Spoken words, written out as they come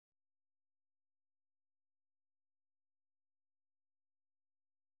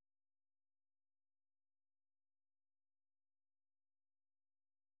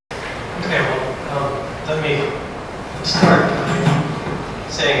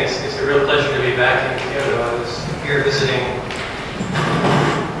It's a real pleasure to be back in Kyoto. I was here visiting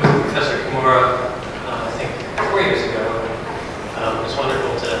with Professor Kimura, I think 4 years ago. It was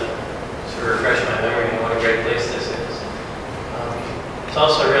wonderful to sort of refresh my memory on what a great place this is. It's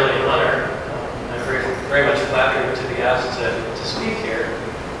also really an honor. I'm very much flattered to be asked to speak here.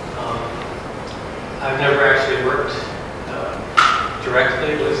 I've never actually worked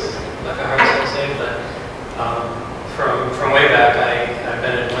directly with Sensei, but from way back, I've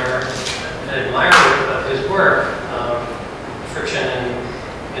been an admirer of his work, friction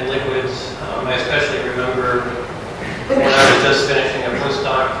in liquids. I especially remember when I was just finishing a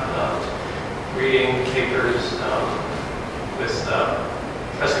postdoc, reading papers with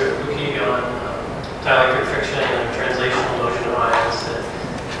Professor Ibuki on dielectric friction and translational motion of ions that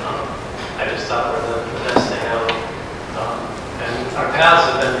I just thought were the best thing out. And our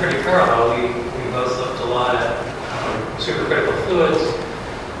paths have been pretty parallel. We both looked a lot at supercritical fluids,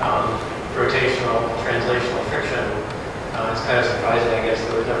 rotational, translational friction. It's kind of surprising, I guess,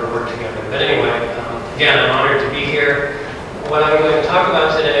 that we've never worked together. But anyway, again, I'm honored to be here. What I'm going to talk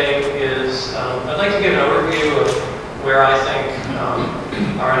about today is, I'd like to give an overview of where I think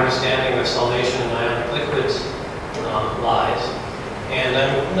our understanding of solvation in ionic liquids lies. And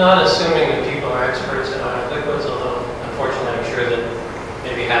I'm not assuming that people are experts in ionic liquids, although unfortunately I'm sure that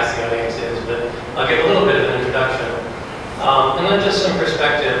maybe half the audience is, but I'll give a little bit of an introduction. And then just some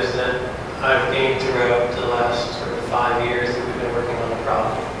perspectives that I've gained throughout the last sort of 5 years that we've been working on the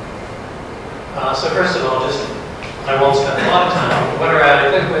problem. So first of all, I won't spend a lot of time on what are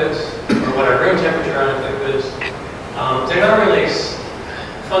ionic liquids, or what are room temperature ionic liquids. They're not really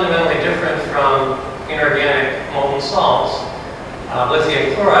fundamentally different from inorganic molten salts.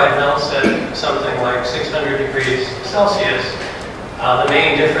 Lithium chloride melts at something like 600 degrees Celsius. The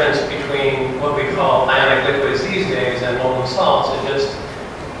main difference between what we call ionic liquids these days and molten salts is just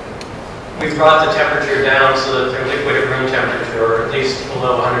we've brought the temperature down so that they're liquid at room temperature, or at least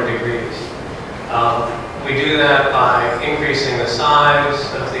below 100 degrees. We do that by increasing the size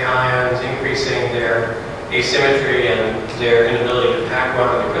of the ions, increasing their asymmetry and their inability to pack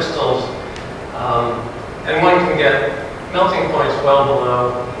well in the crystals. And one can get melting points well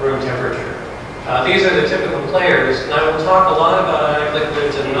below room temperature. These are the typical players, and I will talk a lot about ionic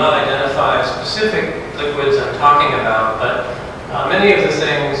liquids and not identify specific liquids I'm talking about, but many of the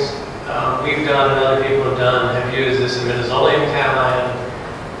things we've done and other people have done have used this imidazolium cation,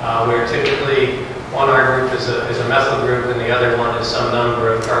 where typically one R group is a methyl group and the other one is some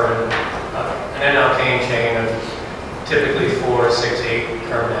number of carbon, an N-alkane chain of typically 4, 6, 8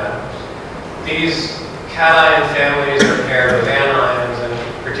 carbon atoms. These cation families are paired with anions, and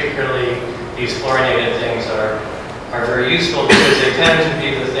particularly these fluorinated things are very useful because they tend to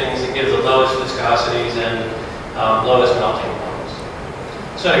be the things that give the lowest viscosities and lowest melting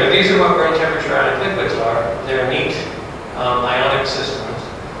points. So anyway, these are what room temperature ionic liquids are. They're neat ionic systems.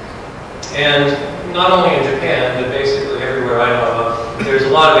 And not only in Japan, but basically everywhere I know of, there's a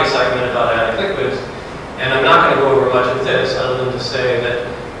lot of excitement about ionic liquids. And I'm not going to go over much of this other than to say that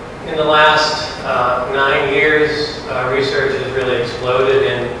in the last 9 years, research has really exploded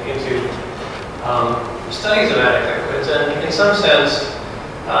into studies of ionic liquids. And in some sense,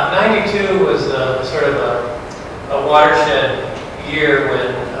 92 was sort of a watershed year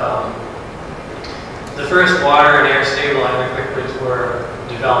when the first water and air stable ionic liquids were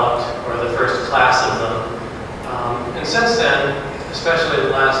developed, or the first class of them. And since then, especially the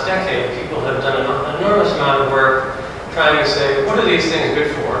last decade, people have done an enormous amount of work trying to say, what are these things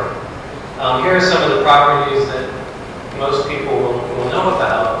good for? Here are some of the properties that most people will know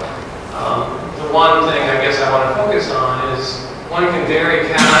about. The one thing I guess I want to focus on is one can vary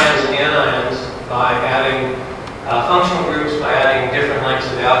cations and anions by adding functional groups, by adding different lengths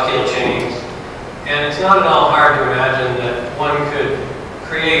of alkyl chains. And it's not at all hard to imagine that one could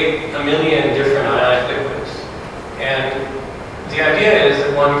create a million different ionic liquids. And the idea is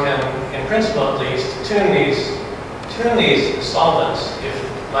that one can, in principle at least, tune these solvents, if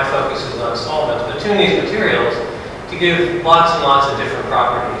my focus is on solvents, but tune these materials to give lots and lots of different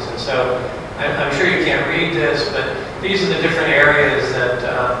properties. And so I'm sure you can't read this, but these are the different areas that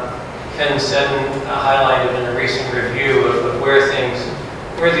Ken Seddon highlighted in a recent review of where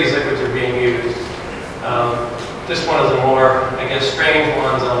these liquids are being used. This one of the more, I guess, strange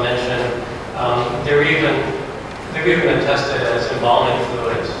ones I'll mention. They're even been tested as embalming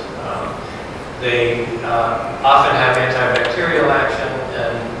fluids. They often have antibacterial action,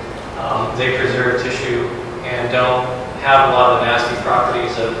 and they preserve tissue and don't have a lot of the nasty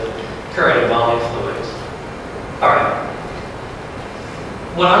properties of current embalming fluids. All right.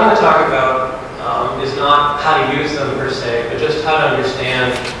 What I'm going to talk about is not how to use them per se, but just how to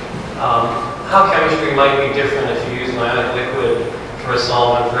understand how chemistry might be different if you use an ionic liquid for a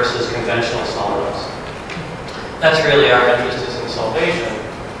solvent versus conventional solvents. That's really our interest is in solvation.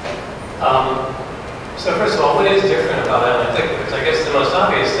 So first of all, what is different about ionic liquids? I guess the most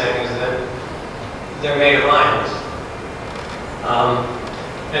obvious thing is that they're made of ions.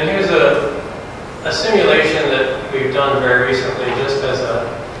 And here's a simulation that we've done very recently just as a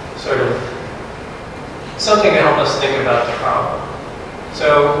sort of something to help us think about the problem.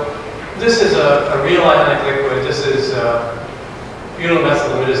 So this is a real ionic liquid. This is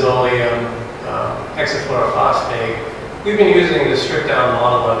butylmethylimidazolium hexafluorophosphate. We've been using the stripped down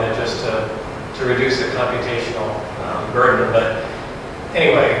model of it just to reduce the computational burden. But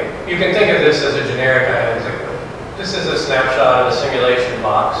anyway, you can think of this as a generic ionic liquid. This is a snapshot of a simulation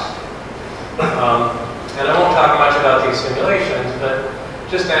box. And I won't talk much about these simulations, but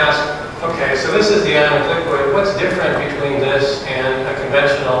just ask, okay, so this is the ionic liquid. What's different between this and a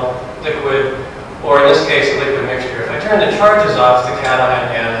conventional liquid, or in this case, a liquid mixture? If I turn the charges off, the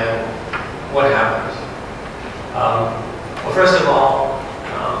cation, anion, what happens? Well, first of all,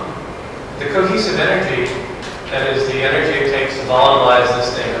 the cohesive energy, that is the energy it takes to volatilize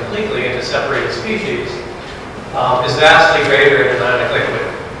this thing completely into separated species, is vastly greater in an ionic liquid.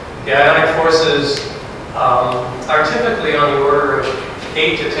 The ionic forces are typically on the order of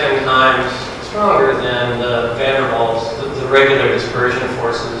 8 to 10 times stronger than the van der Waals, the regular dispersion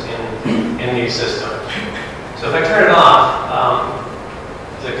forces in these systems. So if I turn it off,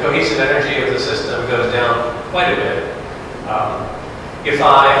 the cohesive energy of the system goes down quite a bit. If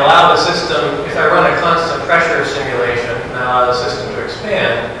I allow the system, if I run a constant pressure simulation and I allow the system to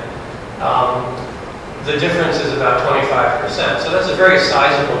expand, the difference is about 25%. So that's a very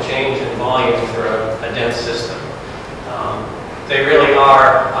sizable change in volume for a dense system. They really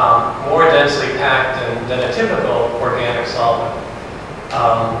are more densely packed than a typical organic solvent.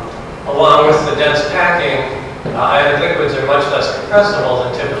 Along with the dense packing, ionic liquids are much less compressible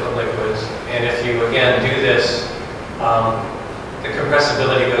than typical liquids. And if you, again, do this, the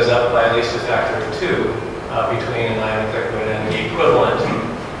compressibility goes up by at least a factor of 2 between an ionic liquid and the equivalent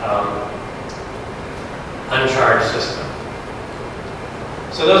uncharged system.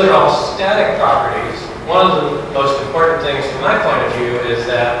 So those are all static properties. One of the most important things from my point of view is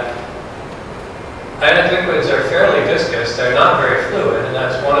that ionic liquids are fairly viscous. They're not very fluid, and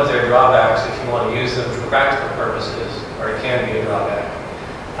that's one of their drawbacks if you want to use them for practical purposes, or it can be a drawback.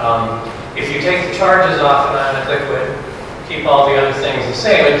 If you take the charges off an ionic liquid, keep all the other things the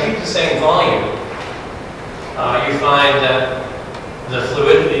same, and keep the same volume, you find that the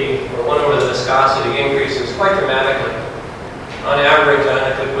fluidity, or 1 over the viscosity, increases quite dramatically. On average,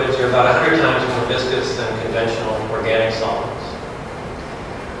 ionic liquids are about 100 times more viscous than conventional organic solvents.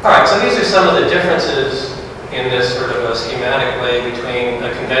 All right, so these are some of the differences in this sort of a schematic way between a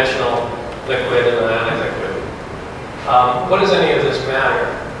conventional liquid and an ionic liquid. What does any of this matter?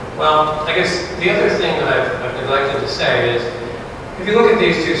 Well, I guess the other thing that I've neglected to say is, if you look at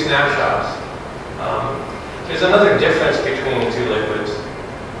these two snapshots, there's another difference between the two liquids,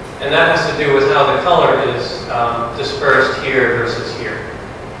 and that has to do with how the color is dispersed here versus here.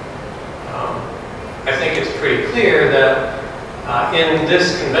 I think it's pretty clear that in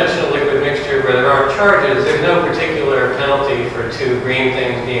this conventional liquid mixture where there aren't charges, there's no particular penalty for 2 green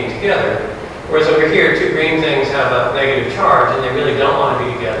things being together. Whereas over here, 2 green things have a negative charge and they really don't want to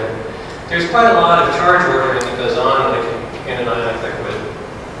be together. There's quite a lot of charge ordering that goes on in an ionic liquid.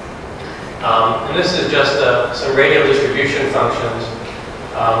 And this is just some radial distribution functions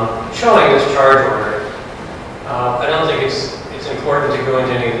showing this charge order. I don't think it's important to go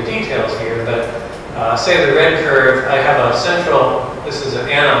into any of the details here, but say the red curve, I have a central, this is an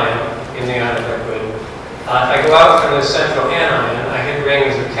anion in the ionic liquid. If I go out from this central anion, I hit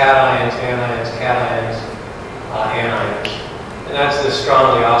rings of cations, anions, cations, anions. And that's the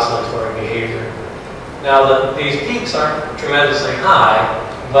strongly oscillatory behavior. Now, these peaks aren't tremendously high,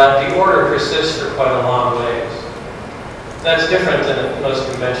 but the order persists for quite a long ways. That's different than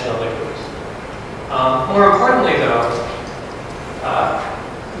most conventional liquids. More importantly, though,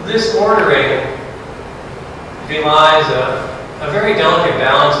 this ordering belies a very delicate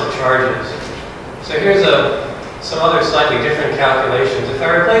balance of charges. So here's some other slightly different calculations. If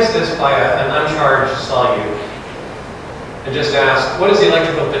I replace this by an uncharged solute, and just ask, what is the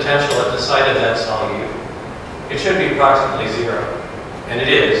electrical potential at the site of that solute? It should be approximately 0. And it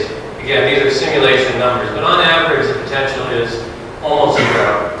is. Again, these are simulation numbers, but on average, the potential is almost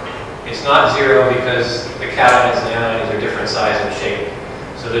 0. It's not 0 because the cations and the anions are different size and shape,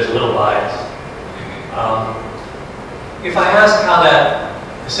 so there's a little bias. If I ask how that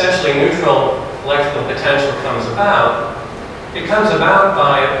essentially neutral electrical potential comes about, it comes about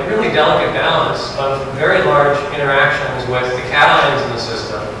by a really delicate balance of very large interactions with the cations in the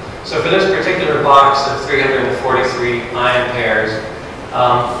system. So for this particular box of 343 ion pairs,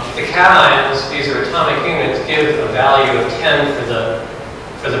 the cations, these are atomic units, give a value of 10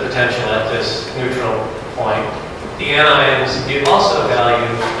 for the potential at this neutral point. The anions give also a value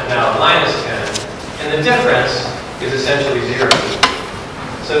now of -10, and the difference is essentially 0.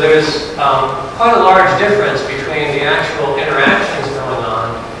 So there's quite a large difference between the actual interactions going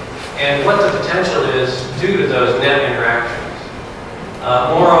on and what the potential is due to those net interactions.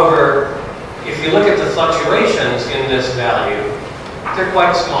 Moreover, if you look at the fluctuations in this value, they're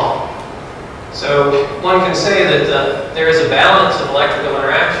quite small. So one can say that there is a balance of electrical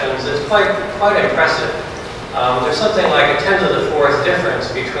interactions that's quite impressive. There's something like a 10⁴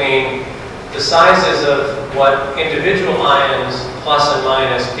 difference between the sizes of what individual ions plus and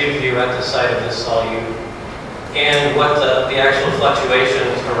minus give you at the site of this solute and what the actual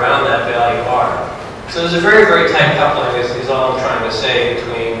fluctuations around that value are. So there's a very, very tight coupling is all I'm trying to say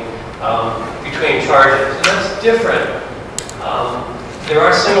between charges. And that's different. There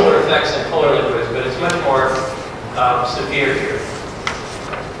are similar effects in polar liquids, but it's much more severe here.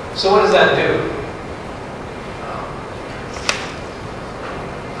 So what does that do?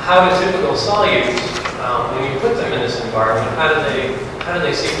 How do typical solutes, when you put them in this environment, how do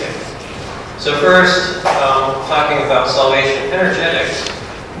they see things? So first, talking about solvation energetics,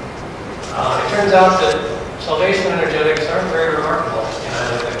 it turns out that solvation energetics aren't very remarkable in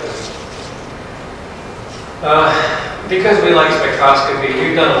ionic liquids. Because we like spectroscopy,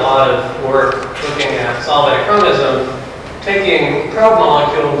 we've done a lot of work looking at solvent chromism, taking probe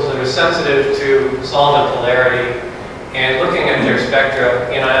molecules that are sensitive to solvent polarity and looking at their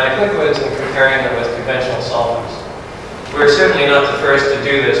spectra in ionic liquids and comparing them with conventional solvents. We're certainly not the first to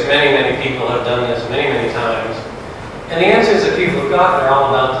do this. Many, many people have done this many, many times. And the answers that people have gotten are all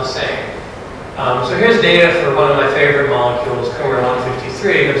about the same. So here's data for one of my favorite molecules, Kummer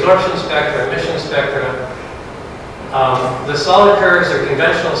 153, absorption spectra, emission spectra. The solid curves are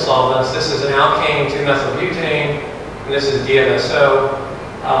conventional solvents. This is an alkane 2-methylbutane, and this is DMSO.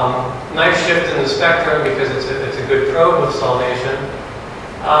 Nice shift in the spectrum because it's a good probe of solvation.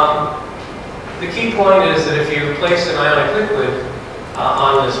 The key point is that if you place an ionic liquid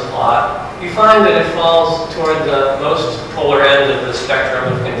on this plot, you find that it falls toward the most polar end of the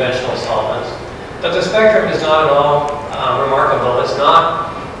spectrum of conventional solvents. But the spectrum is not at all remarkable. It's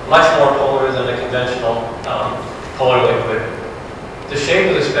not much more polar than a conventional polar liquid. The shape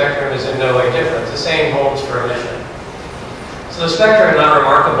of the spectrum is in no way different. The same holds for emission. So the spectra are not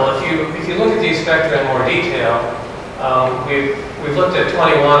remarkable. If you look at these spectra in more detail, we've looked at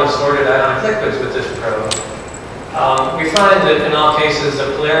 21 assorted ionic liquids with this probe. We find that in all cases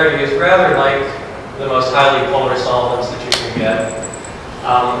the polarity is rather like the most highly polar solvents that you can get.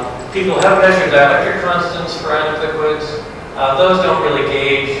 People have measured dielectric constants for ionic liquids. Those don't really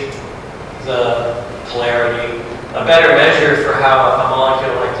gauge the polarity. A better measure for how a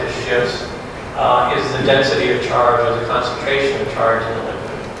molecule like this shifts is the density of charge or the concentration of charge in the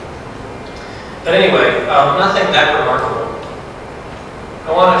liquid. But anyway, nothing that remarkable.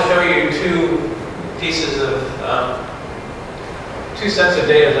 I want to show you two sets of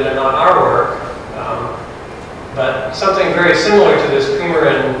data that are not our work, but something very similar to this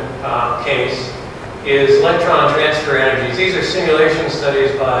Kummerin case is electron transfer energies. These are simulation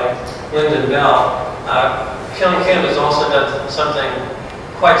studies by Lyndon Bell. Kim has also done something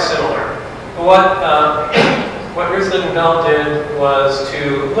quite similar. What Ruth Lyndon Bell did was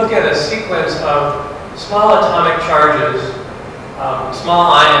to look at a sequence of small atomic charges,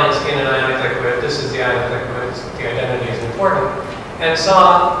 small ions in an ionic liquid. This is the ionic liquid. The identity is important. And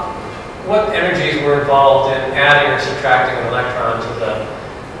saw what energies were involved in adding or subtracting an electron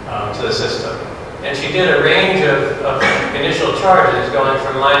to the system. And she did a range of initial charges going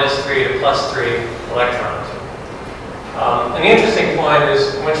from -3 to +3 electrons. And the interesting point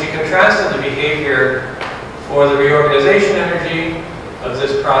is when she contrasted the behavior for the reorganization energy of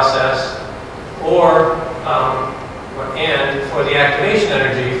this process and for the activation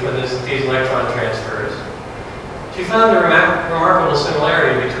energy for these electron transfers, she found a remarkable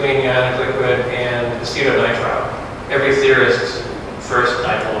similarity between the ionic liquid and acetonitrile, every theorist's first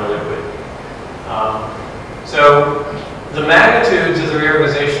dipolar liquid. So the magnitudes of the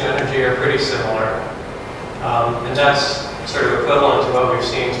reorganization energy are pretty similar. And that's sort of equivalent to what we've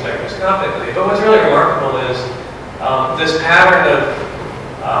seen spectroscopically. But what's really remarkable is this pattern of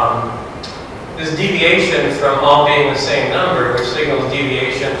this deviation from all being the same number, which signals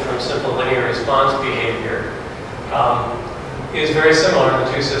deviation from simple linear response behavior, is very similar in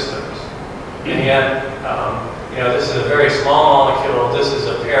the two systems. And yet, this is a very small molecule. This is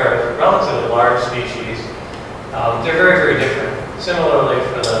a pair of relatively large species. They're very, very different. Similarly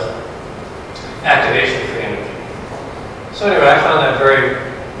for the activation-free energy. So anyway, I found that very,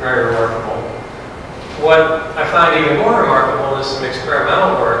 very remarkable. What I find even more remarkable is some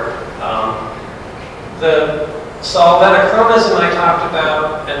experimental work. The solvatochromism I talked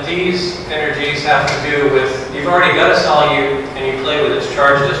about, and these energies have to do with, you've already got a solute and you play with its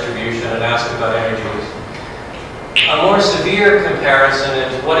charge distribution and ask about energies. A more severe comparison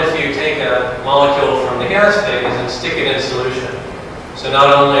is what if you take a molecule from the gas phase and stick it in solution. So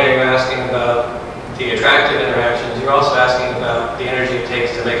not only are you asking about the attractive interactions, you're also asking about the energy it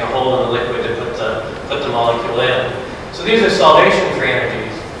takes to make a hole in the liquid to put the molecule in. So these are solvation-free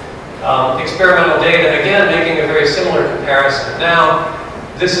energies. Experimental data, again, making a very similar comparison. Now,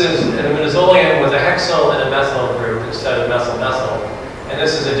 this is an imidazolium with a hexyl and a methyl group instead of methyl-methyl. And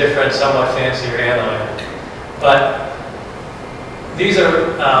this is a different, somewhat fancier anion. But these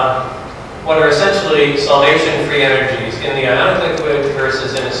are what are essentially solvation-free energies in the ionic liquid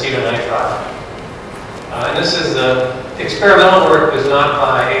versus in acetonitrile. And this is the experimental work was not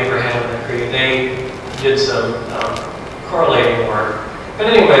by Abraham and Creed. They did some correlating work. But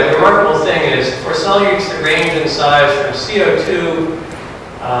anyway, the remarkable thing is for solutes that range in size from CO2,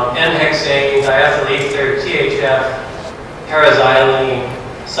 N-hexane, diethyl ether, THF, paraxylene,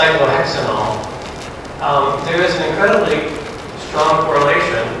 cyclohexanol, there is an incredibly strong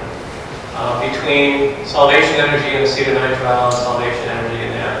correlation between solvation energy in acetonitrile and solvation energy in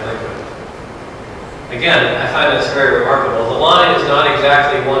the ionic liquid. Again, I find this very remarkable. The line is not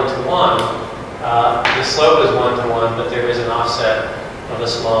exactly one-to-one. The slope is one-to-one, but there is an offset of a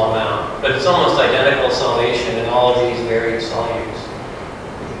small amount. But it's almost identical solvation in all of these varied solutes.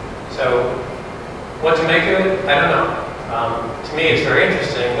 So, what to make of it? I don't know. To me, it's very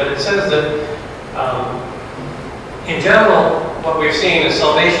interesting, but it says that in general, what we've seen is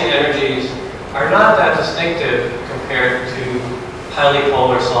solvation energies are not that distinctive compared to highly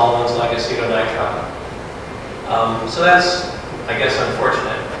polar solvents like acetonitrile. So that's, I guess,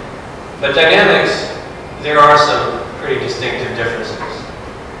 unfortunate. But dynamics, there are some pretty distinctive differences.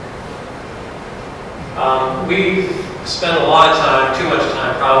 We've spent a lot of time, too much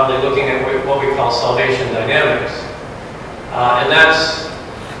time probably, looking at what we call solvation dynamics. And that's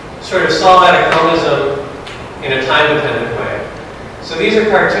sort of solvatochromism in a time-dependent way. So these are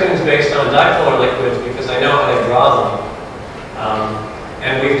cartoons based on dipolar liquids because I know how to draw them.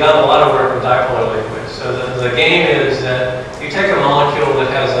 And we've done a lot of work with dipolar liquids. So the game is that you take a molecule that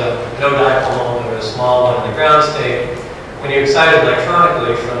has no dipole moment or a small one in the ground state. When you excite it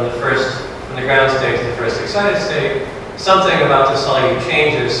electronically from the ground state to the first excited state, something about the solute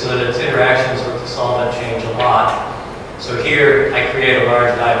changes so that its interactions with the solvent change a lot. So here I create a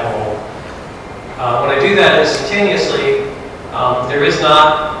large dipole. When I do that instantaneously, there is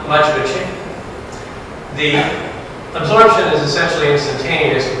not much of a change. The absorption is essentially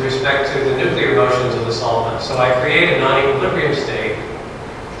instantaneous with respect to the nuclear motions of the solvent. So I create a non-equilibrium state.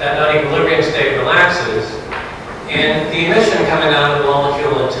 That non-equilibrium state relaxes, and the emission coming out of the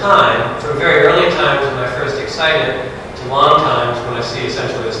molecule in time, from very early times when I first excite it, to long times when I see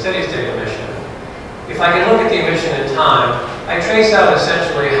essentially a steady state emission. If I can look at the emission in time, I trace out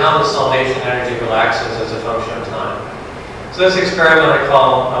essentially how the solvation energy relaxes as a function of time. So this experiment I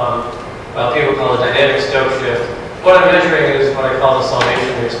call, people call it dynamic Stokes shift. What I'm measuring is what I call the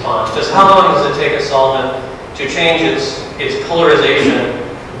solvation response. Just how long does it take a solvent to change its polarization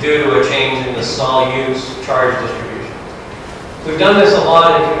due to a change in the solute's charge distribution. We've done this a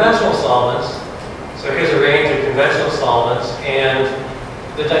lot in conventional solvents. So here's a range of conventional solvents, and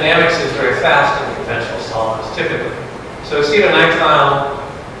the dynamics is very fast in conventional solvents, typically. So acetonitrile,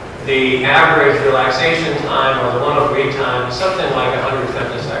 the average relaxation time, or the one-over-E time, is something like 100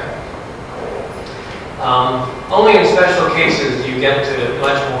 femtoseconds. Only in special cases do you get to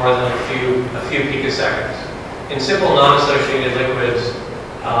much more than a few picoseconds. In simple non-associated liquids,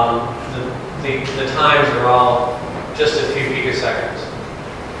 the times are all just a few picoseconds.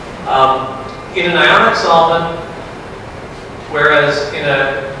 In an ionic solvent, whereas in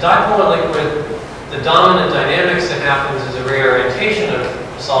a dipolar liquid, the dominant dynamics that happens is a reorientation of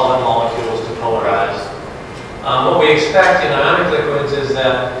solvent molecules to polarize. What we expect in ionic liquids is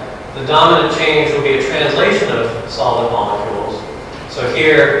that the dominant change will be a translation of solvent molecules. So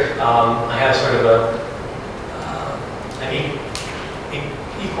here I have sort of an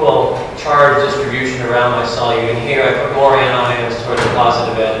equal charge distribution around my solute, and here I put more anions toward the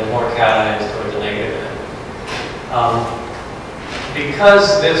positive end and more cations toward the negative end.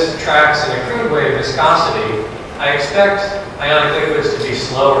 Because this tracks in a crude way of viscosity, I expect ionic liquids to be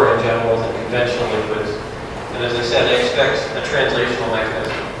slower in general than conventional liquids. And as I said, I expect a translational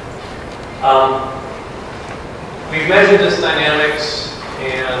mechanism. We've measured this dynamics,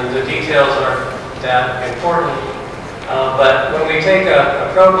 and the details aren't that important. But when we take a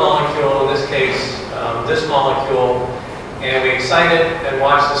probe molecule, in this case, this molecule, and we excite it and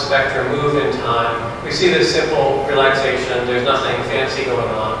watch the spectrum move in time, we see this simple relaxation. There's nothing fancy going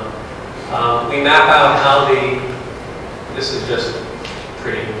on. We map out how this is just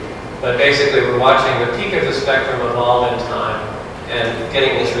pretty, but basically we're watching the peak of the spectrum evolve in time and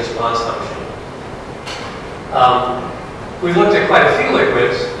getting this response function. We've looked at quite a few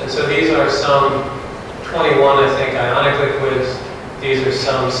liquids, and so these are some 21, I think, ionic liquids. These are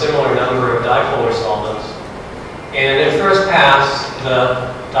some similar number of dipolar solvents. And in first pass,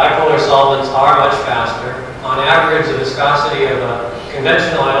 the dipolar solvents are much faster. On average, the viscosity of a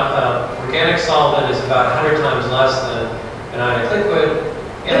conventional organic solvent is about 100 times less than an ionic liquid.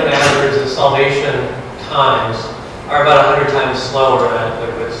 And on average, the solvation times are about 100 times slower in ionic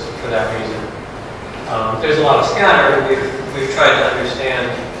liquids for that reason. There's a lot of scatter. We've tried to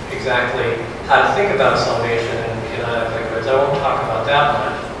understand exactly how to think about solvation in ionic liquids. I won't talk about that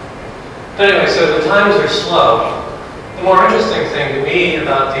much. But anyway, so the times are slow. The more interesting thing to me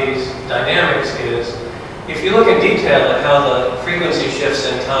about these dynamics is if you look in detail at how the frequency shifts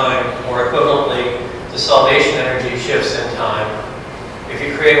in time, or equivalently, the solvation energy shifts in time, if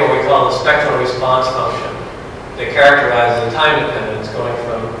you create what we call the spectral response function that characterizes the time dependence going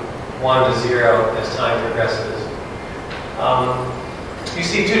from 1 to 0 as time progresses, you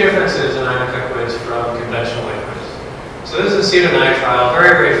see two differences in ionic liquids from conventional liquids. So this is acetonitrile, very,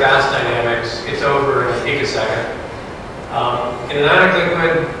 very fast dynamics. It's over in a picosecond. In an ionic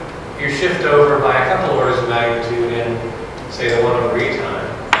liquid, you shift over by a couple orders of magnitude in, say, the 1/e time.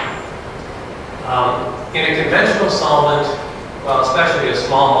 In a conventional solvent, well, especially a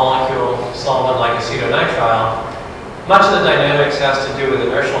small molecule solvent like acetonitrile, much of the dynamics has to do with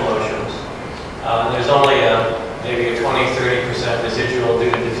inertial motions. There's only maybe a 20–30% residual due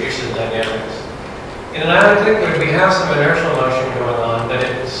to diffusion dynamics. In an ionic liquid, we have some inertial motion going on, but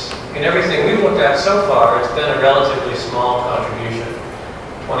in everything we've looked at so far, it's been a relatively small contribution,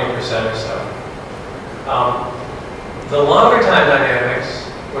 20% or so. The longer time dynamics,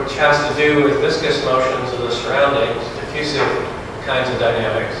 which has to do with viscous motions of the surroundings, diffusive kinds of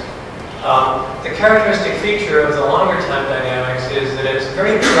dynamics, the characteristic feature of the longer time dynamics is that it's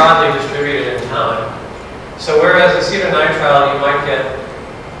very broadly distributed in time. So whereas acetonitrile, you might get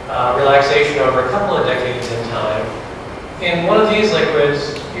relaxation over a couple of decades in time, in one of these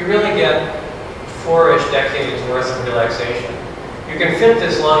liquids, you really get 4-ish decades worth of relaxation. You can fit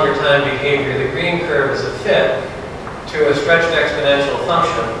this longer time behavior. The green curve is a fit to a stretched exponential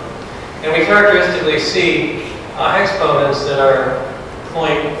function. And we characteristically see exponents that are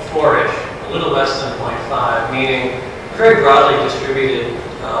 0.4-ish, a little less than 0.5, meaning very broadly distributed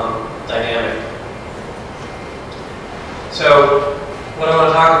dynamic. So what I want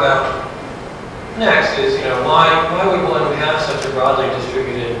to talk about next is, why would one have such a broadly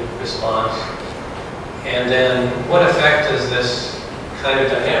distributed response? And then what effect does this kind of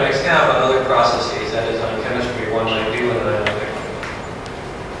dynamics have on other processes, that is on chemistry, one might do in an ionic liquid?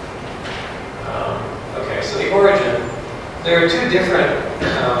 Okay, so the origin. There are two different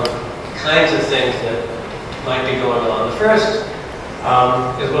kinds of things that might be going on. The first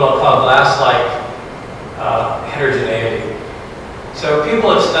is what I'll call glass-like heterogeneity. So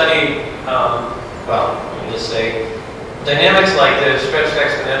people have studied, let me just say, dynamics like this, stretched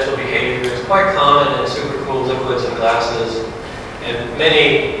exponential behavior, is quite common in supercooled liquids and glasses, and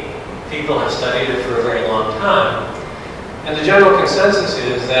many people have studied it for a very long time. And the general consensus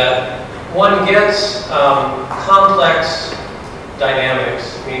is that one gets complex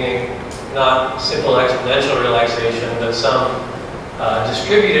dynamics, meaning not simple exponential relaxation, but some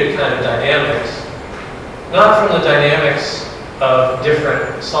distributed kind of dynamics, not from the dynamics of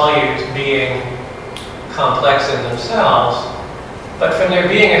different solutes being complex in themselves, but from there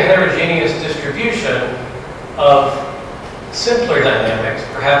being a heterogeneous distribution of simpler dynamics,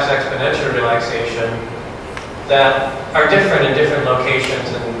 perhaps exponential relaxation, that are different in different locations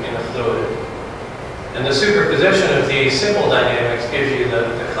in a fluid. And the superposition of these simple dynamics gives you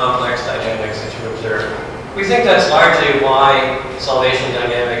the complex dynamics that you observe. We think that's largely why solvation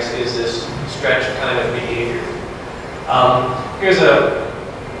dynamics is this stretched kind of behavior. Here's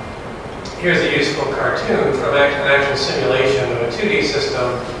a useful cartoon from an actual simulation of a 2D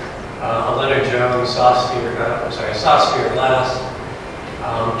system, a Leonard-Jones soft sphere glass,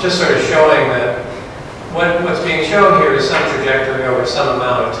 just sort of showing that what's being shown here is some trajectory over some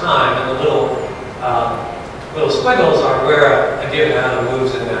amount of time, and the little little squiggles are where a given atom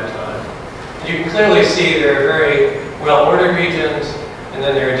moves in that time. And you can clearly see there are very well-ordered regions, and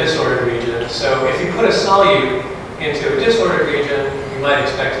then there are disordered regions. So if you put a solute into a disordered region, you might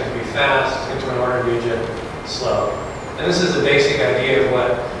expect it to be fast, into an ordered region, slow. And this is the basic idea of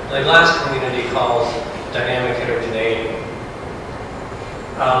what the glass community calls dynamic heterogeneity.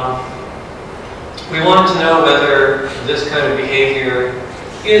 We want to know whether this kind of behavior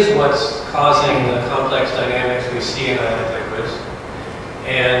is what's causing the complex dynamics we see in ionic liquids.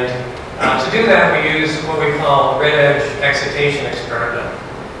 And to do that, we use what we call red edge excitation experiment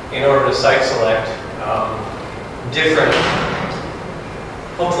in order to site select different,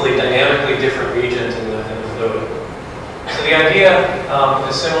 hopefully dynamically different regions in the fluid. So the idea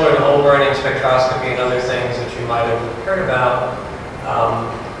is similar to hole burning spectroscopy and other things that you might have heard about.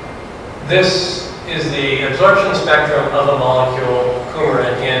 This is the absorption spectrum of a molecule,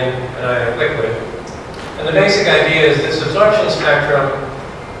 coumarin, in an ionic liquid. And the basic idea is this absorption spectrum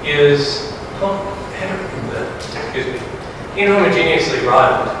is inhomogeneously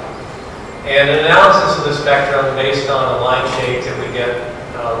broadened. And an analysis of the spectrum based on a line shape that we get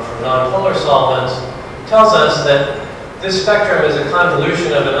from nonpolar solvents tells us that this spectrum is a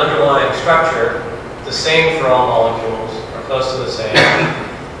convolution of an underlying structure, the same for all molecules, or close to the same,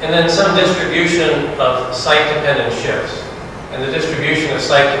 and then some distribution of site-dependent shifts. And the distribution of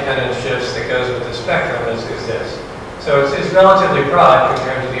site-dependent shifts that goes with the spectrum is this. So it's relatively broad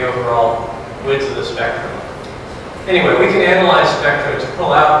compared to the overall width of the spectrum. Anyway, we can analyze spectra to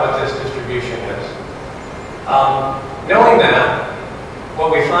pull out what this distribution is. Knowing that, what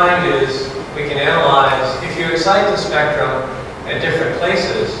we find is we can analyze, if you excite the spectrum at different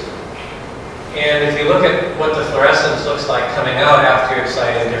places, and if you look at what the fluorescence looks like coming out after you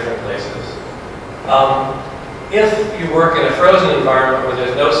excite in different places. If you work in a frozen environment where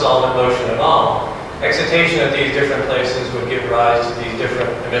there's no solvent motion at all, excitation at these different places would give rise to these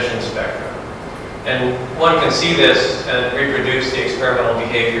different emission spectra. And one can see this and reproduce the experimental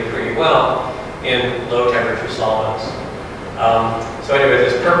behavior pretty well in low temperature solvents. So anyway,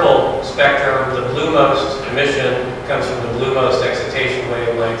 this purple spectrum, the bluemost emission comes from the bluemost excitation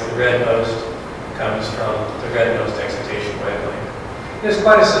wavelength, the redmost comes from the redmost excitation wavelength. There's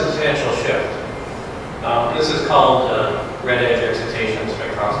quite a substantial shift. This is called red edge excitation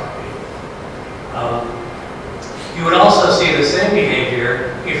spectroscopy. You would also see the same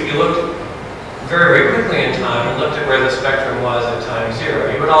behavior if you looked very, very quickly in time and looked at where the spectrum was at time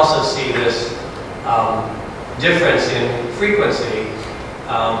 0. You would also see this difference in frequency.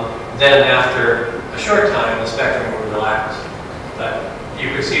 Then after a short time, the spectrum would relax. But you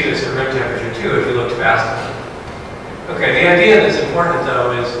could see this at room temperature too if you looked fast enough. Okay, the idea that's important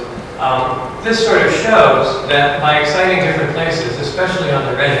though is this sort of shows that by exciting different places, especially on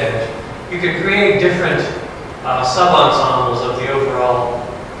the red edge, you can create different sub-ensembles of the overall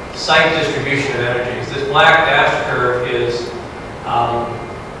site distribution of energies. This black dashed curve is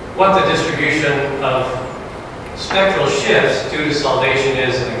what the distribution of spectral shifts due to solvation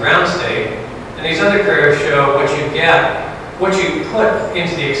is in the ground state. And these other curves show what you get, what you put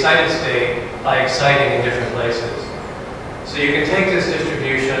into the excited state by exciting in different places. So you can take this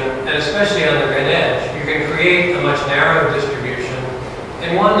distribution, and especially on the red edge, you can create a much narrower distribution,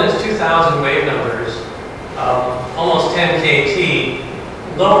 and one that's 2,000 wave numbers, almost 10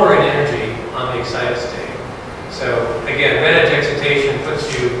 kT, lower in energy on the excited state. So again, red edge excitation puts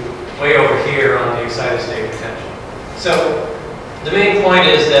you way over here on the excited state potential. So the main point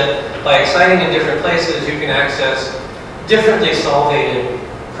is that by exciting in different places, you can access differently solvated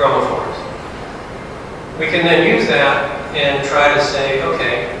chromophores. We can then use that and try to say,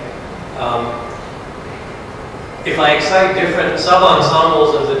 okay, if I excite different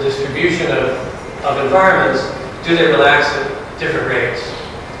sub-ensembles of the distribution of environments, do they relax at different rates?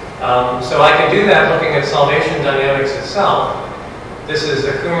 So I can do that looking at solvation dynamics itself. This is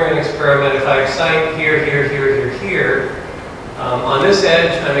a coumarin experiment. If I excite here, here, here, here, here, on this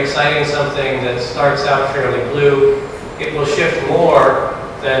edge, I'm exciting something that starts out fairly blue. It will shift more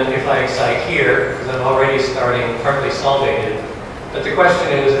than if I excite here, because I'm already starting partly solvated. But the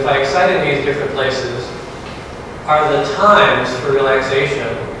question is, if I excite in these different places, are the times for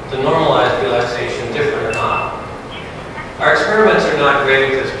relaxation, the normalized relaxation, different or not? Our experiments are not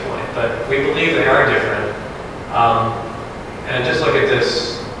great at this point, but we believe they are different. And just look at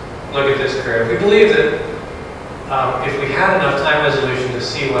this curve. We believe that if we had enough time resolution to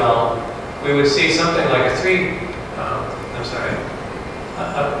see well, we would see something like a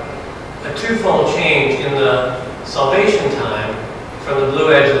twofold change in the solvation time from the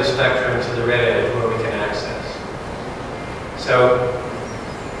blue edge of the spectrum to the red edge where we can access. So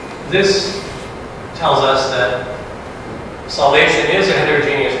this tells us that solvation is a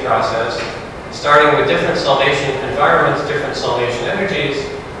heterogeneous process. Starting with different solvation environments, different solvation energies,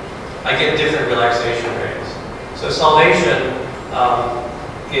 I get different relaxation rates. So solvation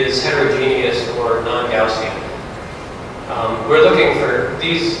is heterogeneous or non-Gaussian. We're looking for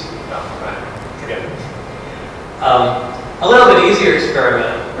these, forget it. A little bit easier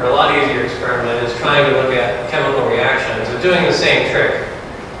experiment, or a lot easier experiment, is trying to look at chemical reactions and doing the same trick.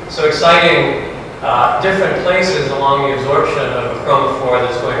 So exciting different places along the absorption of a chromophore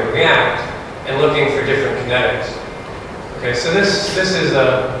that's going to react and looking for different kinetics. Okay, so this is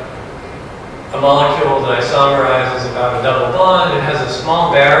a molecule that isomerizes about a double bond. It has a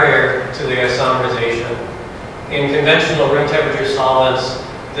small barrier to the isomerization. In conventional room temperature solvents,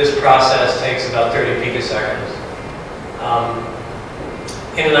 this process takes about 30 picoseconds.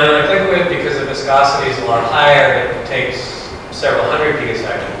 In an ionic liquid, because the viscosity is a lot higher, it takes several hundred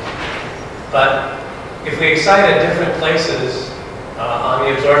picoseconds. But if we excite at different places on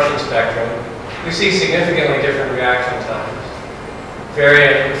the absorption spectrum, we see significantly different reaction times.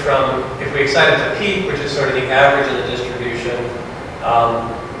 Varying from, if we excite at the peak, which is sort of the average of the distribution,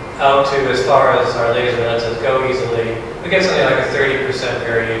 out to as far as our laser lenses go easily, we get something like a 30%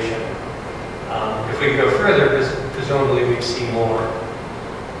 variation. If we go further, presumably we'd see more.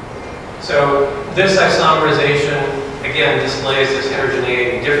 So this isomerization, again, displays this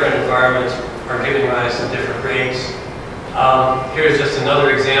heterogeneity. Different environments are giving rise to different rates. Here's just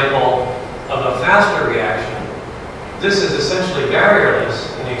another example of a faster reaction. This is essentially barrierless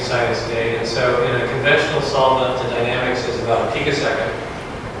in the excited state, and so in a conventional solvent, the dynamics is about a picosecond.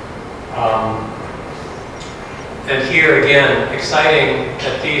 And here again, exciting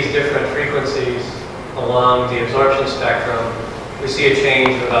at these different frequencies along the absorption spectrum, we see a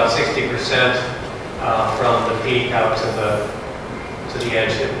change of about 60% from the peak out to the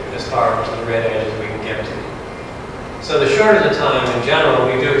edge, as far to the red edge as we can get to. So the shorter the time in general,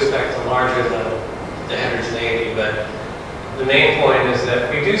 we do expect the larger the heterogeneity, but the main point is that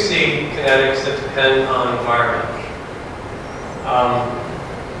we do see kinetics that depend on environment.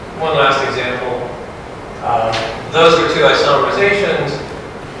 One last example. Those were two isomerizations.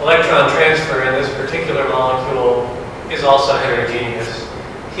 Electron transfer in this particular molecule is also heterogeneous.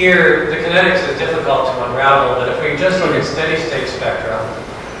 Here, the kinetics is difficult to unravel, but if we just look at steady state spectrum,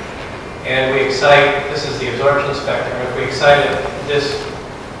 and we excite, this is the absorption spectrum, if we excite this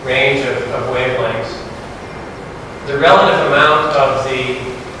range of wavelengths, the relative amount of the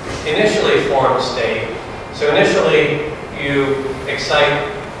initially formed state, so initially you excite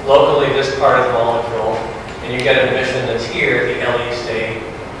locally this part of the molecule, and you get an emission that's here, the LE state.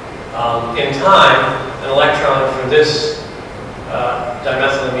 In time, an electron from this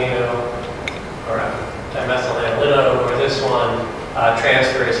dimethylamino, or dimethylamino, or this one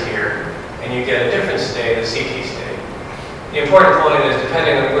transfers here, and you get a different state, a CT state. The important point is,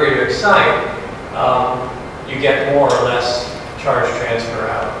 depending on where you excite, you get more or less charge transfer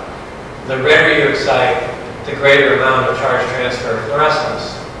out. The rarer you excite, the greater amount of charge transfer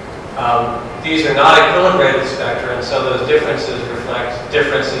fluorescence. These are not equilibrated spectra, and so those differences reflect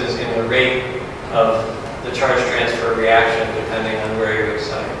differences in the rate of the charge transfer reaction depending on where you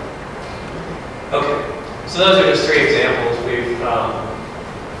excite. Okay, so those are just three examples.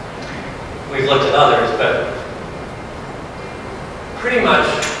 We've looked at others, but pretty much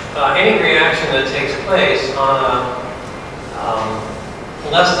any reaction that takes place on a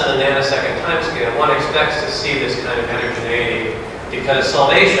less than a nanosecond timescale, one expects to see this kind of heterogeneity because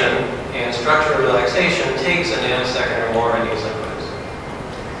solvation and structural relaxation takes a nanosecond or more in these liquids.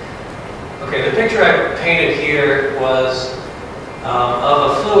 Okay, the picture I painted here was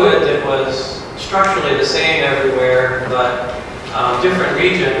of a fluid that was structurally the same everywhere, but different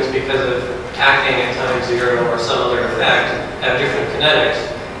regions, because of tacking at time zero or some other effect, have different kinetics.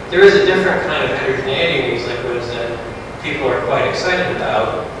 There is a different kind of heterogeneity in these liquids that people are quite excited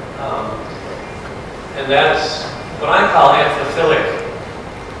about, and that's what I call amphiphilic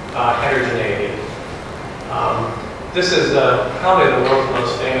heterogeneity. This is probably the world's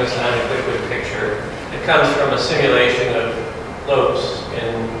most famous ionic liquid picture. It comes from a simulation of Lopes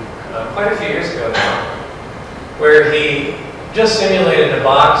in quite a few years ago now, where he just simulated a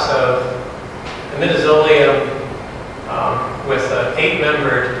box of imidazolium with an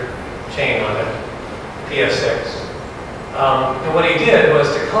 8-membered chain on it, PF6. And what he did was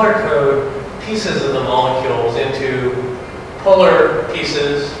to color code pieces of the molecules into polar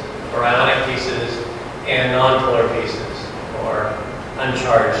pieces, or ionic pieces, and non-polar pieces, or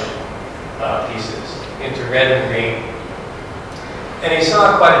uncharged pieces, into red and green. And he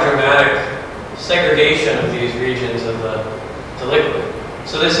saw quite a dramatic segregation of these regions of the liquid.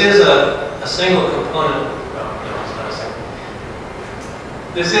 So this is a a single component. Well, no, it's not a single.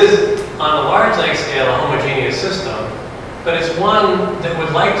 This is, on a large length scale, a homogeneous system, but it's one that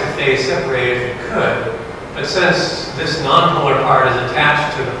would like to phase separate if it could. But since this nonpolar part is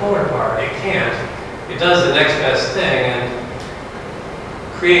attached to the polar part, it can't. It does the next best thing and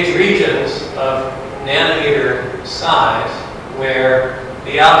creates regions of nanometer size where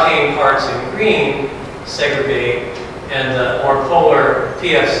the alkane parts in green segregate and the more polar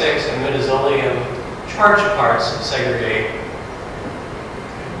PF6 and mid-azolium charged parts segregate.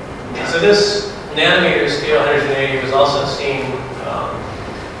 So this nanometer scale heterogeneity was also seen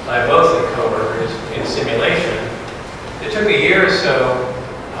by both the co-workers in simulation. It took a year or so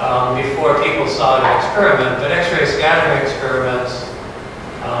before people saw it in experiment, but X-ray scattering experiments,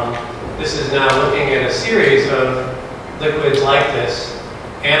 this is now looking at a series of liquids like this,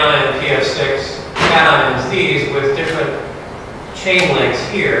 anion PF6, cations these with different chain lengths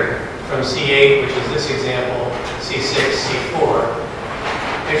here from C8, which is this example, C6,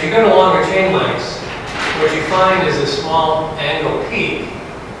 C4. If you go to longer chain lengths, what you find is a small angle peak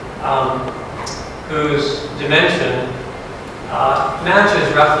whose dimension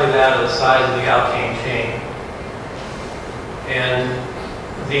matches roughly that of the size of the alkane chain. And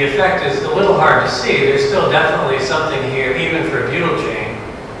the effect is a little hard to see. There's still definitely something here, even for a butyl chain.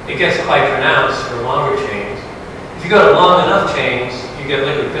 It gets quite pronounced for longer chains. If you go to long enough chains, you get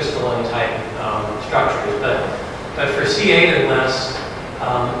liquid crystalline type structures. But for C8 and less,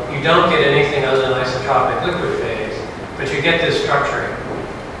 you don't get anything other than isotropic liquid phase, but you get this structuring.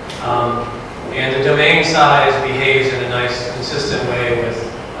 And the domain size behaves in a nice, consistent way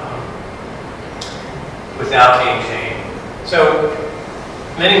with alkane chain. So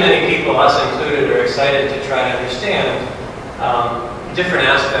many people, us included, are excited to try to understand different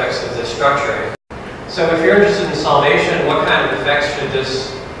aspects of this structuring. So if you're interested in solvation, what kind of effects should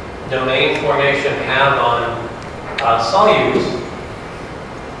this domain formation have on solutes?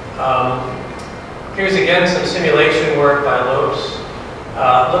 Here's again some simulation work by Lopes,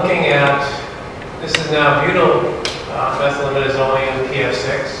 looking at, this is now butyl methylamidazolium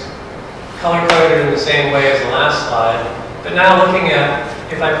PF6, color-coded in the same way as the last slide, but now looking at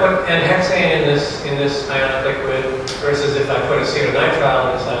if I put N-hexane in this ionic liquid versus if I put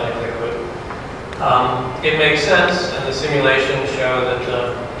acetonitrile in this ionic liquid, it makes sense, and the simulations show that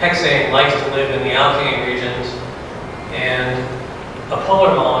the hexane likes to live in the alkane regions, and a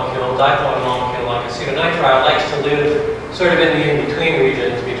polar molecule, dipolar molecule like acetonitrile, likes to live sort of in the in-between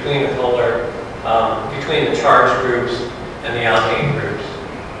regions between the polar, between the charged groups and the alkane groups.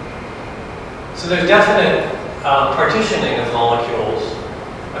 So there's definite partitioning of molecules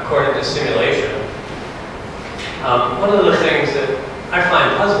according to simulation. One of the things that I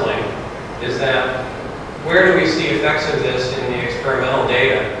find puzzling is that where do we see effects of this in the experimental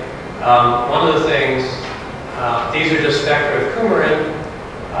data? One of the things, these are just spectra of coumarin,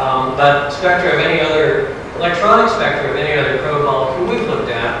 but spectra of any other, electronic spectra of any other probe molecule we've looked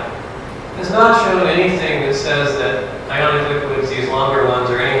at has not shown anything that says that ionic liquids, these longer ones,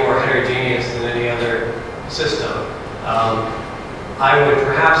 are any more heterogeneous than any other system. I would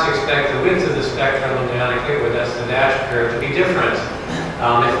perhaps expect the width of the spectrum in the ionic liquid, that's the dashed curve, to be different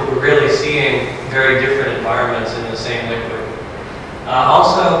if we were really seeing very different environments in the same liquid.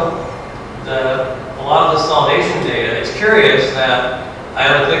 Also, a lot of the solvation data, it's curious that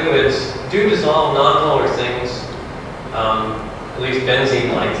ionic liquids do dissolve nonpolar things, at least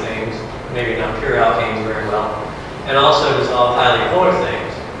benzene-like things, maybe not pure alkanes very well, and also dissolve highly polar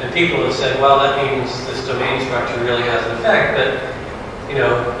things. And people have said, well, that means this domain structure really has an effect, but you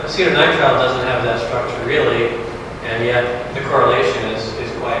know, acetonitrile doesn't have that structure really, and yet the correlation is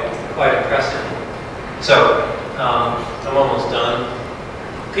quite impressive. So, I'm almost done.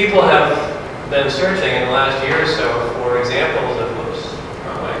 People have been searching in the last year or so for examples of,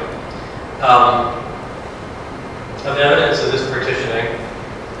 of evidence of this partitioning.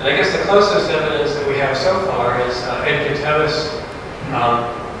 And I guess the closest evidence that we have so far is Ed Kutevis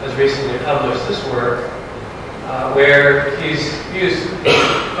has recently published this work where he's used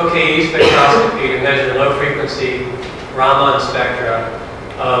OKE spectroscopy to measure low-frequency Raman spectra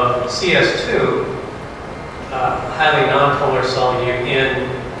of CS2, highly nonpolar solute in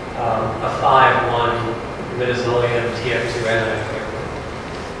a 5-1 mid-azolium TF2 anionic liquid.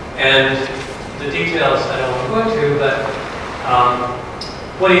 And the details I don't want to go into, but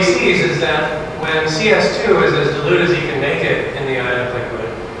what he sees is that when CS2 is as dilute as he can make it in the ionic liquid,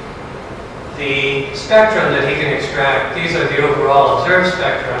 the spectrum that he can extract, these are the overall observed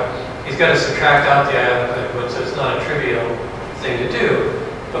spectra. He's got to subtract out the ionic liquid, so it's not a trivial thing to do.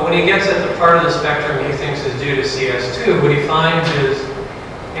 But when he gets at the part of the spectrum he thinks is due to CS2, what he finds is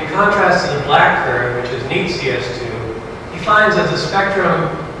in contrast to the black curve, which is neat CS2, he finds that the spectrum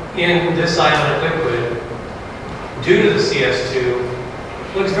in this ionic liquid, due to the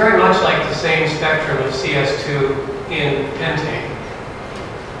CS2, looks very much like the same spectrum of CS2 in pentane.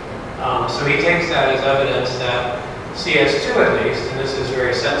 So he takes that as evidence that CS2 at least, and this is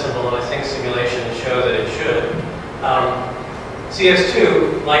very sensible, and I think simulations show that it should,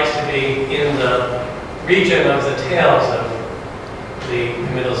 CS2 likes to be in the region of the tails of the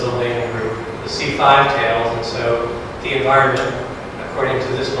imidazolinium group, the C5 tails, and so the environment, according to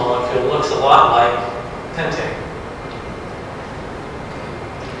this molecule, looks a lot like pentane.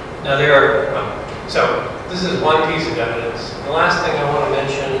 Now there are, so this is one piece of evidence. The last thing I want to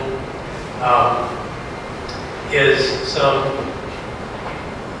mention is some,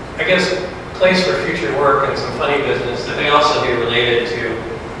 I guess, place for future work and some funny business that may also be related to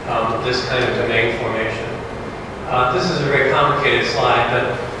this kind of domain formation. This is a very complicated slide,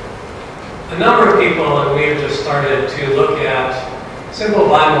 but a number of people, and we have just started to look at simple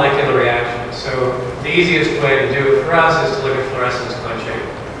bimolecular reactions. So the easiest way to do it for us is to look at fluorescence quenching.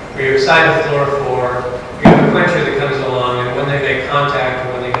 Where you excite a fluorophore, you have a quencher that comes along, and when they make contact,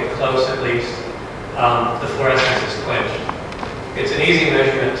 or when they get close at least, the fluorescence is quenched. It's an easy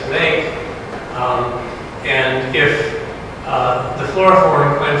measurement to make, and if the fluorophore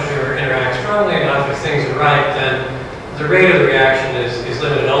and quencher interact strongly enough, if things are right, then the rate of the reaction is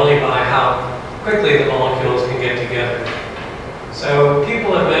limited only by how quickly the molecules can get together. So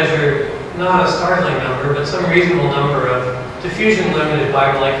people have measured not a startling number, but some reasonable number of diffusion-limited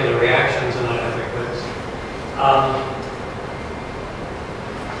bimolecular reactions in ionic liquids.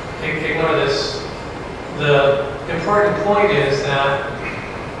 Ignore this. The important point is that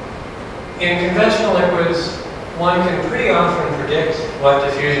in conventional liquids, one can pretty often predict what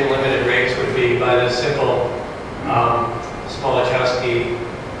diffusion-limited rates would be by this simple Smoluchowski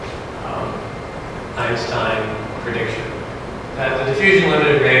Einstein prediction. That the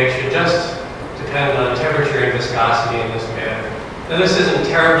diffusion-limited rate should just depend on temperature and viscosity in this manner. Now this isn't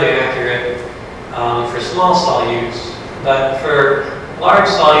terribly accurate for small solutes, but for large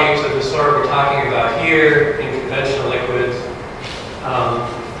solutes of the sort we're talking about here in conventional liquids,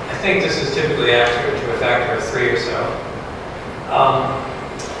 I think this is typically accurate to a factor of 3 or so.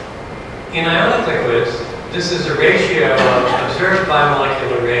 In ionic liquids, this is a ratio of observed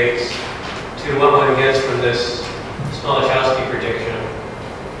bimolecular rates to what one gets from this Smoluchowski prediction.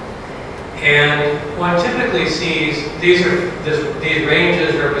 And one typically sees these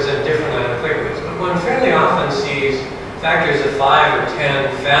ranges represent different ionic liquids, but one fairly often sees factors of 5 or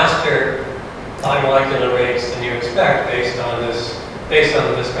 10 faster bimolecular rates than you expect based on the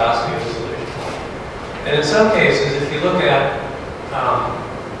viscosity of the solution. And in some cases, if you look at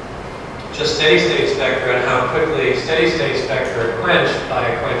just steady-state spectra and how quickly steady-state spectra are quenched by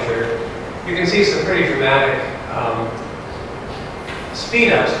a quencher, you can see some pretty dramatic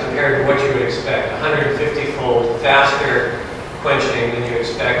speed-ups compared to what you would expect, 150-fold faster quenching than you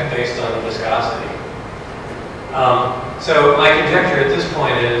expect based on the viscosity. So my conjecture at this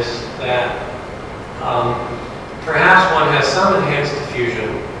point is that perhaps one has some enhanced diffusion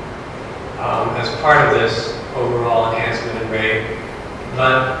as part of this overall enhancement in rate,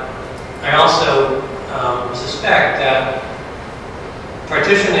 but I also suspect that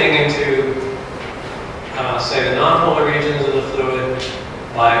partitioning into, say, the nonpolar regions of the fluid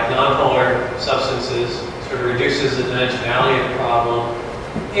by nonpolar substances sort of reduces the dimensionality of the problem,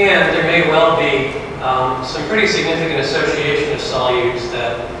 and there may well be some pretty significant association of solutes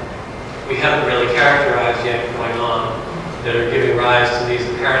that we haven't really characterized yet going on that are giving rise to these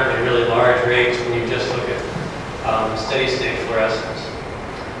apparently really large rates when you just look at steady-state fluorescence.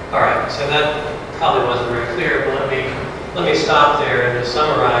 All right, so that probably wasn't very clear, but let me stop there and just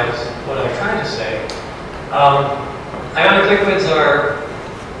summarize what I'm trying to say. Ionic liquids are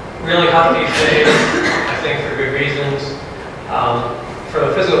really hot these days, I think for good reasons. From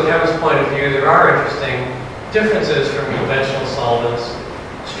a physical chemist's point of view, there are interesting differences from conventional solvents.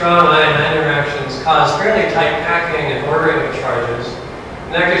 Strong ion-ion interactions cause fairly tight packing and ordering of charges,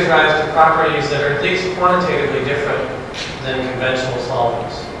 and that gives rise to properties that are at least quantitatively different than conventional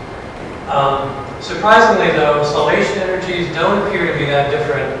solvents. Surprisingly, though, solvation energies don't appear to be that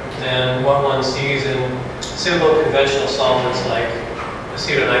different than what one sees in simple conventional solvents like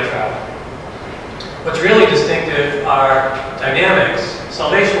acetonitrile. What's really distinctive are dynamics.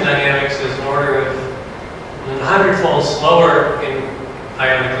 Solvation dynamics is an order of 100-fold slower in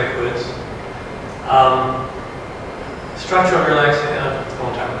ionic liquids. Structural relaxation, I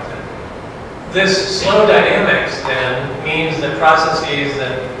won't talk about that. This slow dynamics, then, means that processes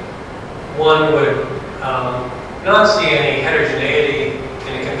that one would not see any heterogeneity in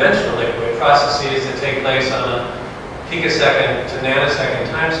in a conventional liquid, processes that take place on a picosecond to nanosecond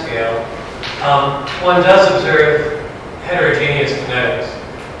timescale, one does observe heterogeneous kinetics.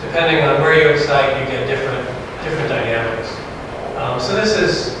 Depending on where you excite, you get different dynamics. So this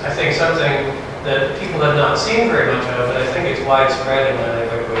is, I think, something that people have not seen very much of, but I think it's widespread in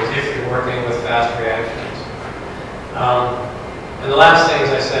ionic liquids if you're working with fast reactions. And the last things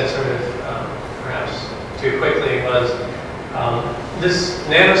I said sort of perhaps too quickly was this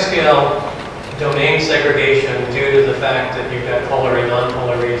nanoscale domain segregation due to the fact that you've got polar and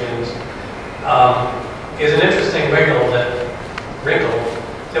nonpolar regions is an interesting wrinkle that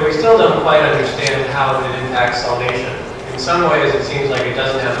we still don't quite understand how it impacts solvation. In some ways, it seems like it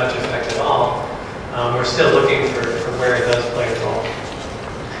doesn't have much effect at all. We're still looking for where it does play a role.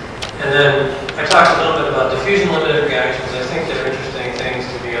 And then I talked a little bit about diffusion-limited reactions. I think they're interesting things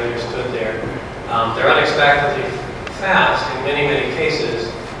to be understood there. They're unexpectedly fast in many, many cases,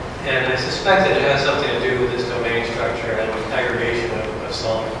 and I suspect that it has something to do with this domain structure and aggregation of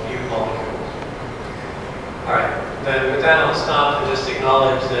solid U molecules. All right, then with that I'll stop and just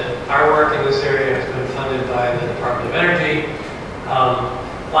acknowledge that our work in this area has been funded by the Department of Energy.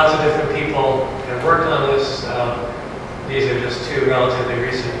 Lots of different people have worked on this. These are just two relatively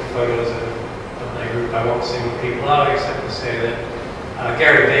recent photos of my group. I won't single people out except to say that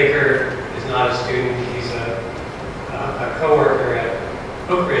Gary Baker is not a student. He's a co-worker at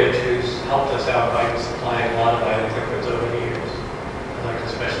Oak Ridge who's helped us out by supplying a lot of ionic liquids over the years. I'd like to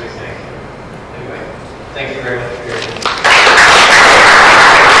especially thank him. Anyway, thank you very much for your attention.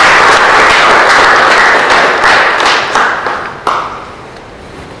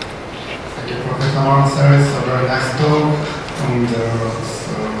 Thank you, Professor Maroncelli. It's a very nice talk on the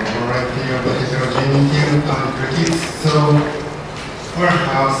variety of the heterogeneity and critiques. So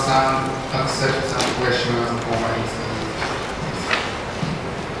perhaps accept some questions and comments.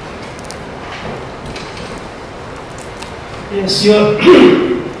 Yes, your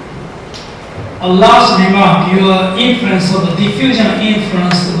a last remark, your influence of the diffusion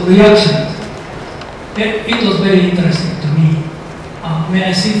influence of reactions. It was very interesting to me. When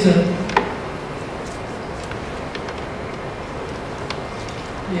I see the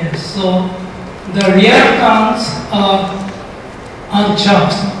yes, so the reactants are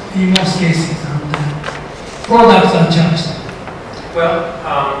uncharged in most cases, and the products are charged. Well,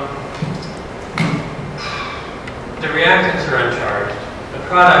 the reactants are uncharged. The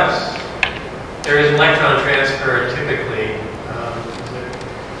products, there is electron transfer typically,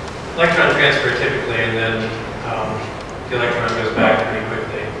 and then the electron goes back pretty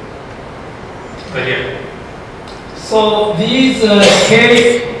quickly. But yeah. So these K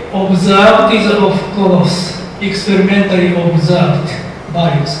observed is of course experimentally observed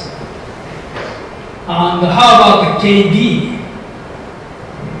values. And how about the KD?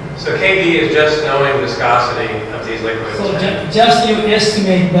 So KD is just knowing viscosity of these liquids. So just you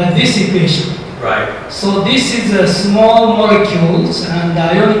estimate by this equation. Right. So this is a small molecules and the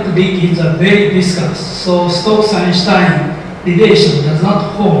ionic liquids are very viscous. So Stokes-Einstein relation does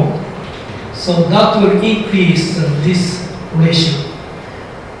not hold. So that will increase this ratio.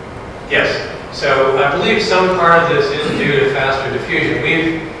 Yes. So I believe some part of this is due to faster diffusion.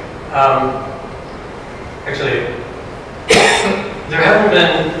 We've actually there haven't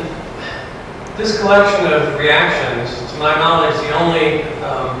been this collection of reactions, to my knowledge, the only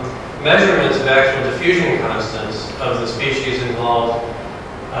measurements of actual diffusion constants of the species involved.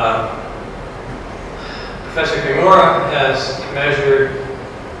 Professor Kimura has measured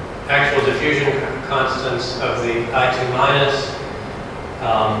actual diffusion constants of the I2 minus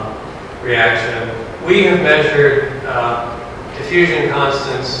reaction. We have measured diffusion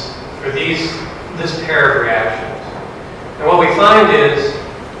constants for this pair of reactions. And what we find is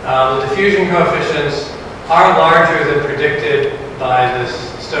the diffusion coefficients are larger than predicted by this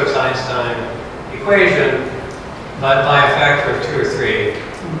Stokes-Einstein equation, but by a factor of 2 or 3.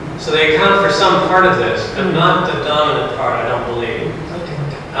 So they account for some part of this, but not the dominant part, I don't believe.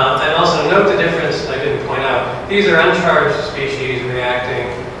 And also note the difference I didn't point out. These are uncharged species reacting.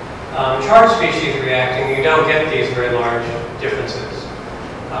 Charged species reacting, you don't get these very large differences.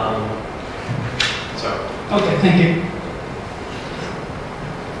 Okay, thank you.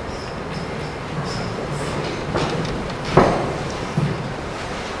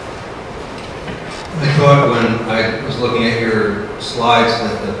 I thought when I was looking at your slides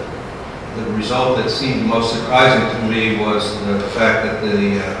that the result that seemed most surprising to me was the fact that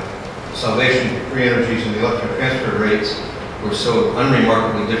the Solvation free energies and the electron transfer rates were so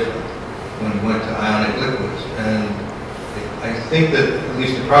unremarkably different when you went to ionic liquids. And I think that at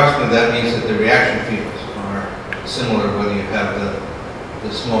least approximately that means that the reaction fields are similar whether you have the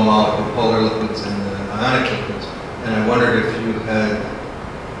the small molecule polar liquids and the ionic liquids. And I wondered if you had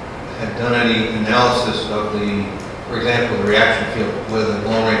done any analysis of the, for example, the reaction field, whether the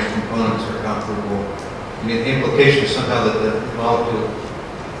long-range components are comparable. I mean, the implication is somehow that the molecule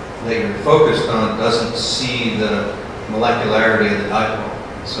that you're focused on doesn't see the molecularity of the dipole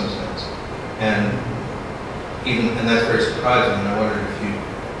in some sense. And that's very surprising, and I wondered if you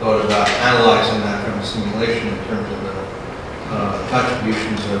thought about analyzing that from a simulation in terms of the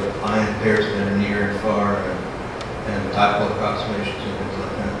contributions of ion pairs that are near and far, and dipole approximations and things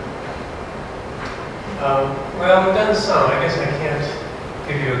like that. Well, we've done some. I guess I can't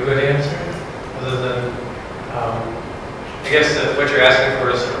give you a good answer, other than I guess that what you're asking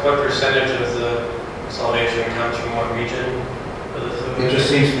for is what percentage of the solvation comes from what region of the fluid? It just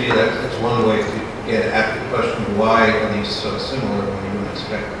seems to me that it's one way to get at the question of why are these so similar when you wouldn't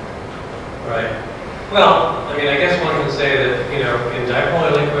expect it. Right. Well, I mean, I guess one can say that, you know, in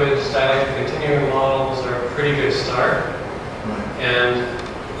dipolar liquids, dielectric continuum models are a pretty good start. Right. And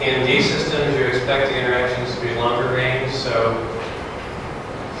in these systems, you expect the interactions to be longer range, so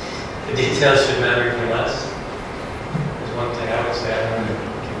the details should matter even less. There's one thing I would say. I don't know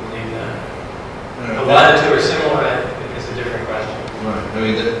if you believe that. But why the two are similar, I think is a different question. Right. I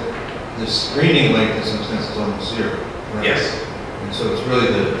mean, the screening length in some sense is almost zero. Right? Yes. And so it's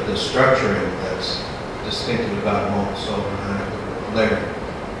really the structuring that's distinctive about molten salt and layer.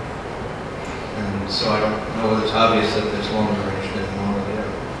 And so I don't know whether it's obvious that there's longer range than one or the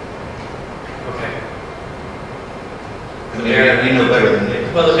other. Okay. I mean, you know better than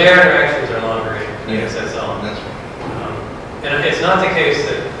me. Well, the Bayer interactions are longer range. I guess Yeah. that's all. That's right. And it's not the case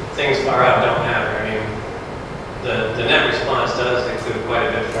that things far out don't matter. I mean, the net response does include quite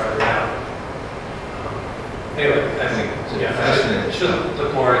a bit farther out. Anyway, I think, yeah, I should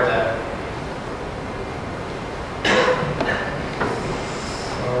look more at that.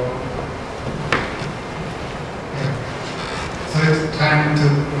 So it's time to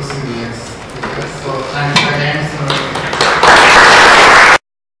proceed next. So time